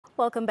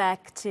Welcome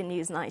back to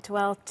Newsnight.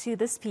 Well, to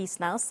this piece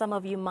now, some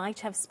of you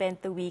might have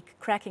spent the week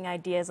cracking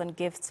ideas on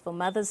gifts for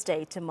Mother's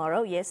Day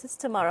tomorrow. Yes, it's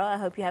tomorrow. I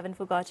hope you haven't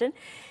forgotten.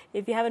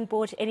 If you haven't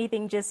bought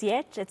anything just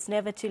yet, it's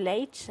never too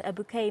late. A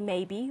bouquet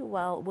maybe.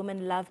 Well,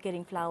 women love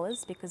getting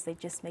flowers because they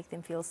just make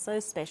them feel so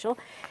special.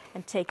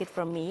 And take it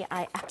from me,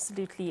 I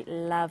absolutely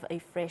love a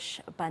fresh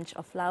bunch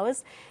of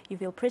flowers. You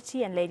feel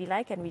pretty and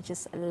ladylike, and we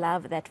just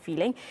love that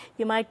feeling.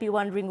 You might be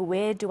wondering,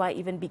 where do I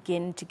even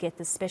begin to get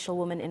this special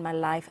woman in my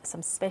life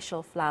some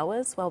special flowers?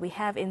 Well, we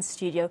have in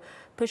studio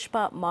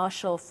Pushpa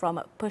Marshall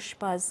from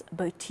Pushpa's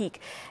Boutique.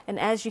 And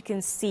as you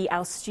can see,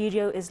 our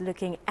studio is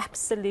looking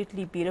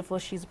absolutely beautiful.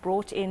 She's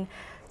brought in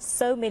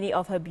so many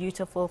of her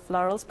beautiful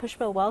florals.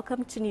 Pushpa,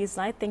 welcome to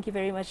Newsnight. Thank you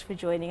very much for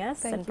joining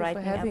us and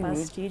brightening up our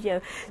studio.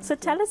 So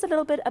tell us a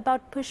little bit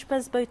about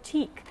Pushpa's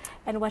Boutique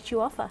and what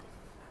you offer.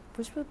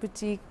 Pushpa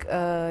Boutique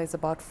is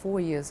about 4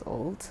 years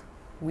old.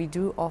 We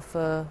do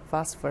offer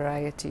vast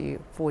variety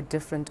for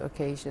different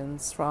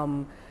occasions,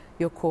 from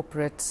your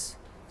corporate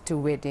to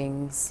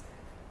weddings,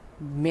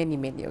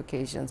 many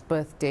occasions,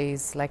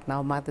 birthdays, like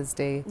now Mother's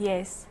Day.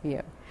 Yes.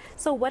 Yeah.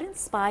 So what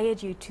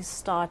inspired you to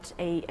start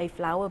a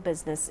flower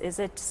business? Is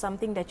it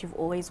something that you've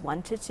always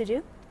wanted to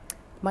do?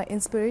 My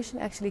inspiration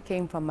actually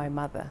came from my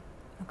mother,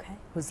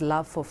 whose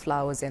love for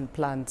flowers and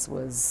plants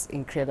was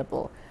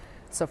incredible.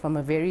 So from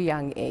a very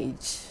young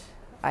age,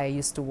 I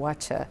used to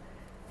watch her,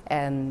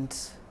 and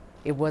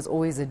it was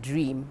always a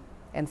dream.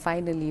 And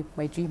finally,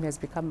 my dream has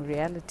become a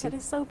reality. That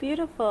is so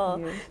beautiful.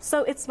 Yeah.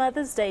 So it's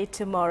Mother's Day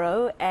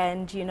tomorrow,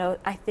 and you know,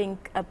 I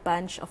think a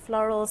bunch of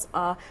florals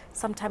are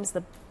sometimes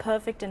the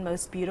perfect and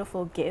most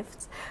beautiful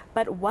gifts.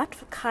 But what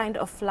kind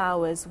of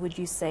flowers would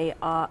you say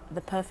are the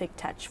perfect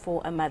touch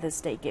for a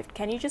Mother's Day gift?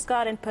 Can you just go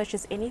out and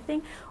purchase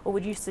anything, or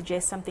would you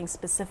suggest something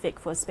specific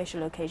for a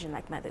special occasion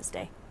like Mother's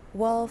Day?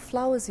 Well,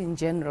 flowers in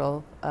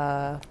general,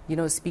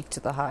 speak to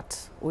the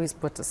heart, always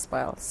put a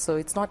smile. So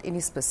it's not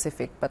any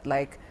specific, but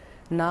like,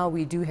 now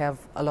we do have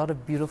a lot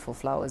of beautiful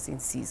flowers in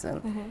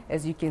season.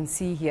 As you can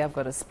see here, I've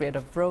got a spread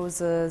of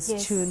roses,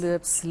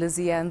 tulips,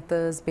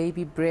 lysianthus,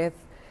 baby breath.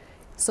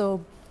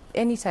 So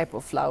any type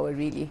of flower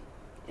really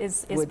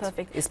is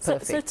perfect.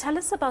 So tell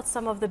us about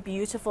some of the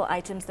beautiful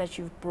items that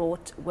you've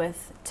brought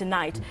with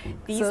tonight.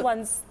 These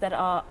ones that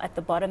are at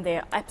the bottom,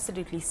 they're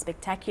absolutely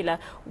spectacular.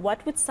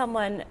 What would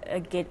someone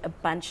get a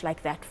bunch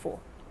like that for?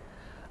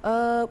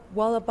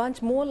 Well, a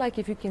bunch more, like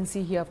if you can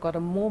see here, I've got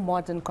a more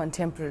modern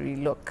contemporary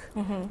look.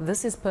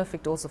 This is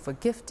perfect also for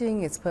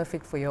gifting. It's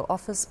perfect for your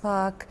office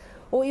park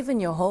or even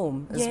your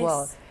home as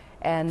well.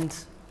 And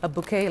a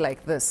bouquet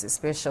like this is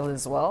special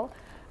as well.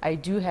 I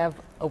do have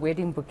a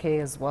wedding bouquet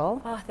as well.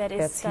 Oh,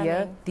 that's stunning.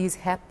 Here. These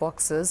hat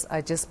boxes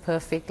are just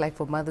perfect, like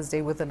for Mother's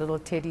Day with the little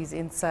teddies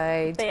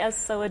inside. They are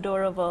so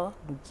adorable.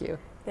 Thank you.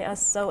 They are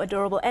so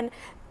adorable. And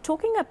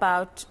talking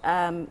about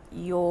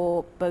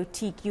your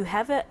boutique, you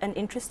have an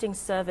interesting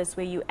service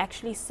where you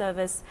actually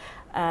service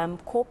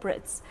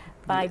corporates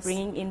by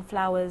bringing in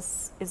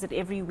flowers. Is it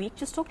every week?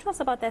 Just talk to us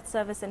about that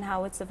service and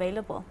how it's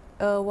available.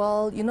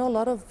 Well, you know, a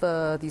lot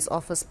of these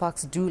office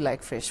parks do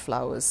like fresh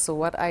flowers. So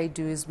what I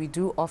do is we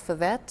do offer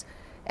that,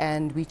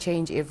 and we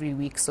change every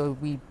week. So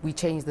we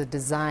change the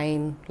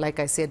design.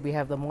 Like I said, we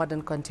have the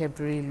modern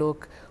contemporary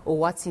look, or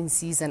what's in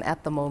season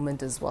at the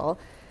moment as well.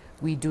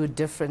 We do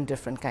different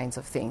kinds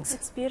of things.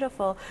 It's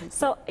beautiful.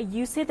 So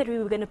you said that we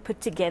were going to put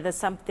together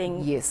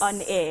something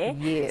on air.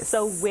 Yes.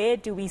 So where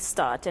do we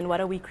start and what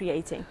are we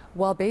creating?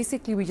 Well,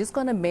 basically, we're just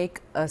going to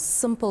make a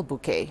simple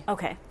bouquet.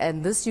 Okay.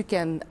 And this you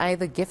can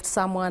either gift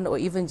someone or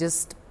even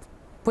just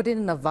put it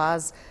in a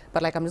vase.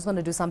 But like, I'm just going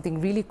to do something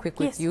really quick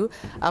with you.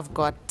 I've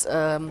got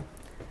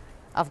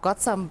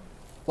some.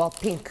 Well,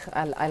 pink.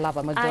 I love.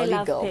 I'm a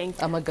girly girl. Pink.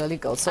 I'm a girly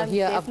girl. So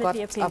here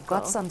I've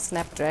got some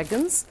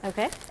snapdragons.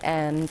 Okay.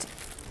 And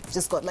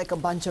just got like a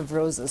bunch of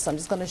roses. So I'm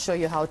just going to show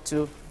you how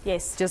to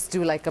just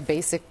do like a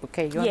basic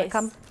bouquet. You want to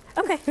come?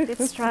 Okay,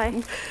 let's try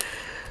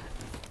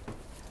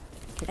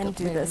and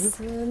do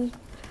this.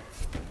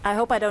 I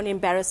hope I don't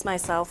embarrass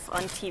myself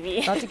on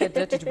TV. Not to get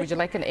dirty. Would you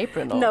like an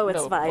apron? Or? No,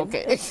 it's fine.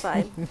 Okay. It's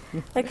fine.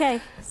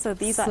 Okay, so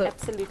these are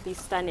absolutely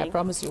stunning. I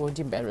promise you won't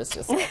embarrass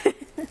yourself.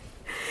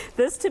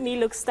 This to me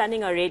looks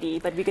stunning already,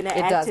 but we're going to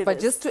add to this. It does, but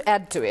just to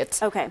add to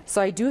it. Okay.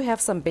 So I do have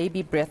some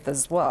baby breath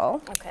as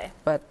well. Okay.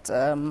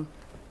 But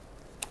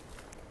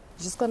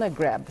just going to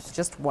grab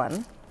just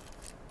one.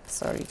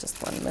 Sorry,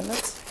 just 1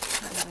 minute.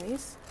 No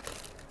worries.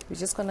 We're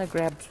just going to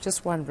grab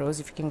just one rose.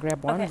 If you can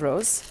grab one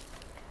rose.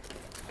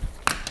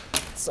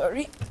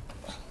 Sorry.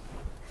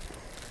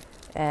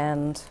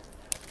 And,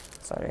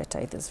 sorry, I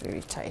tied this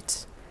very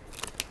tight.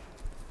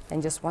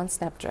 And just one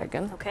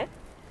snapdragon. Okay.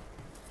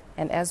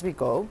 And as we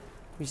go,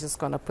 we're just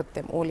going to put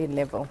them all in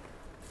level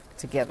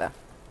together.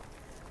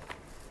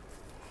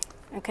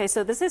 Okay,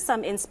 so this is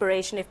some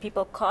inspiration if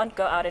people can't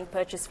go out and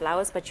purchase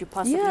flowers, but you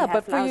possibly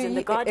have flowers in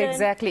the garden.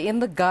 Exactly, in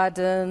the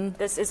garden.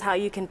 This is how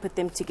you can put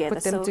them together.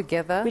 Put them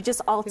together. We're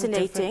just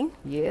alternating.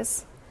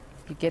 Yes.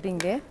 You're getting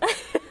there?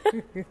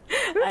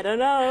 I don't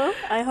know.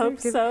 I hope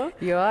so.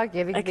 You are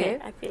getting there. Okay,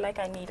 I feel like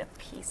I need a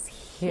piece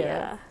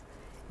here.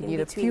 You need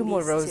a few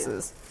more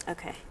roses.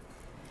 Okay.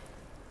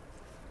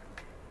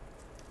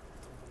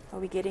 Are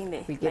we getting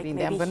there? We're getting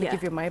there. I'm going to here.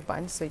 give you my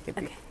bunch so you can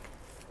Okay. be...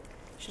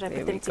 Should I There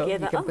put them we go.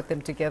 together? You can put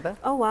them together.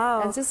 Oh,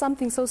 wow. And it's just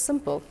something so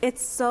simple.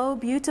 It's so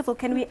beautiful.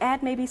 Can we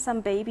add maybe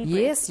some baby breath?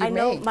 Yes, you I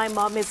know may. my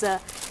mom is a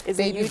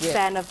Baby huge breath.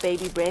 fan of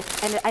baby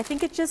breath, and I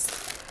think it just,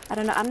 I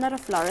don't know, I'm not a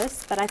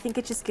florist, but I think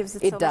it just gives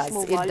it so much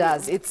more volume. It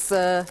does. It's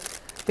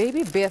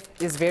baby breath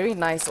is very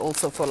nice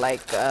also for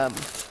like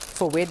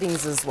for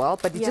weddings as well,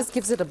 but it just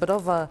gives it a bit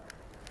of a,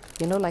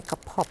 you know, like a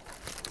pop.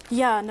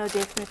 Yeah, no,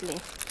 definitely.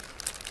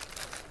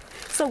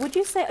 So would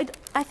you say,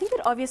 I think it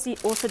obviously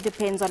also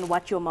depends on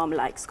what your mom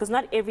likes, because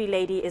not every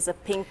lady is a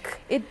pink.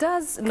 It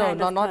does. No,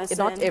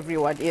 not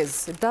everyone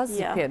is. It does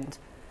depend.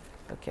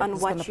 Okay, I'm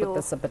just going to put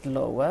this a bit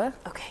lower.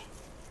 Okay.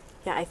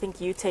 Yeah, I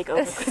think you take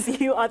over because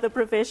you are the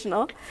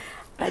professional.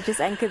 I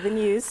just anchor the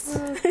news.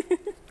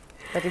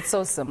 But it's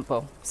so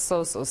simple.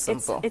 So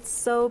simple. It's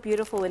so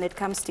beautiful when it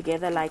comes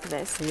together like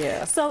this.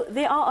 Yeah. So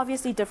there are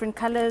obviously different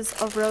colors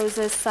of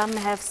roses. Some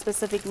have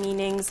specific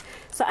meanings.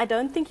 So I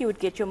don't think you would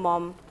get your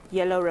mom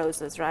yellow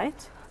roses, right?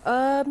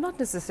 Not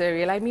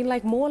necessarily. I mean,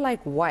 like more like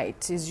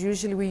white is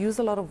usually, we use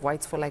a lot of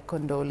whites for like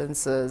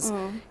condolences,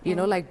 you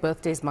know, like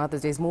birthdays,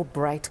 Mother's Days, more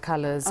bright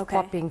colors,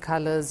 popping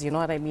colors, you know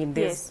what I mean?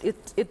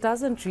 It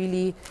doesn't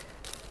really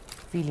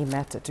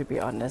matter, to be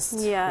honest.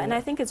 Yeah, and I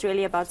think it's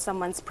really about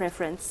someone's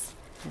preference.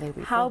 There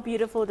we how go.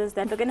 Beautiful does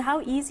that look, and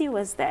how easy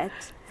was that?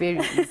 Very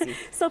easy.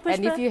 So Pushpa,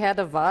 and if you had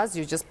a vase,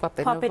 you just pop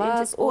it in a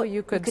vase, or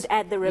you could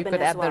add the ribbon. You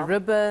could as add well. the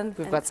ribbon.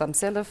 We've got some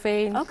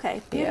cellophane.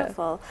 Okay,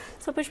 beautiful.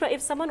 So Pushpa,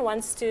 if someone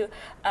wants to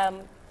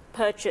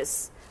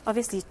purchase,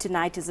 obviously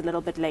tonight is a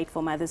little bit late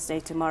for Mother's Day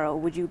tomorrow,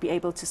 would you be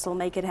able to still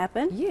make it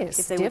happen? Yes,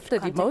 if they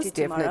definitely, most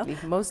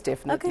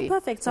definitely. Okay,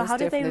 perfect. So most how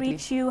do they definitely.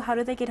 reach you? How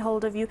do they get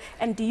hold of you?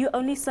 And do you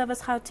only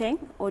service Gauteng,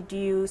 or do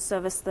you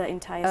service the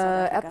entire South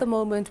Africa? At the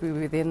moment, we're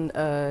within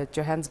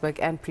Johannesburg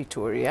and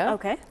Pretoria.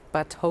 Okay.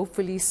 But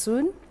hopefully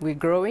soon, we're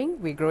growing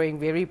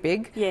very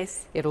big.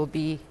 Yes. It'll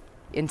be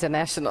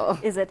international.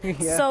 Is it?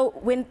 Yeah. So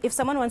if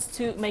someone wants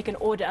to make an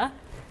order,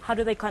 how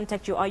do they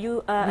contact you? Are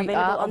you available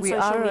on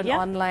social media? We are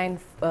an online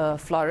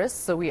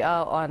florist, so we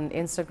are on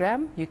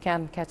Instagram. You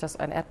can catch us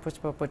on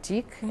 @Pushpa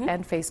Boutique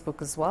and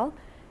Facebook as well,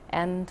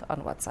 and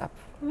on WhatsApp.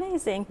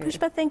 Amazing.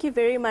 Pushpa, thank you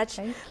very much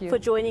for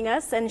joining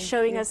us and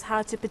showing us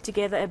how to put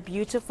together a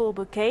beautiful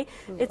bouquet.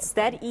 It's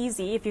that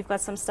easy. If you've got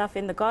some stuff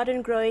in the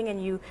garden growing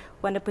and you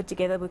want to put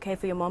together a bouquet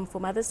for your mom for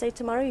Mother's Day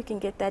tomorrow, you can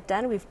get that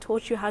done. We've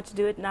taught you how to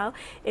do it now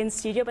in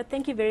studio. But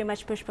thank you very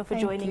much, Pushpa, for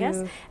joining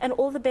us. And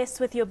all the best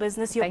with your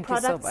business. Your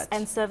products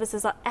and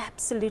services are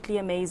absolutely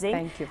amazing.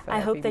 Thank you for I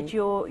hope that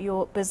me.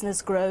 your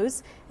business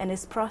grows and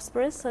is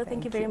prosperous. So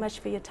thank you very much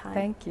for your time.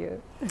 Thank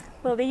you.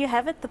 Well, there you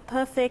have it. The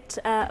perfect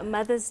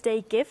Mother's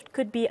Day gift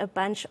could be a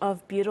bunch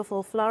of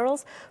beautiful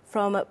florals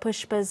from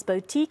Pushpa's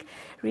Boutique.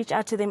 Reach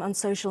out to them on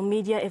social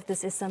media if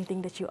this is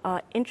something that you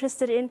are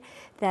interested in.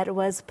 That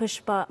was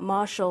Pushpa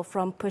Marshall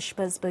from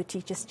Pushpa's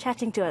Boutique just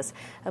chatting to us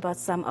about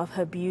some of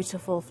her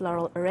beautiful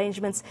floral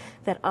arrangements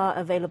that are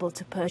available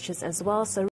to purchase as well. So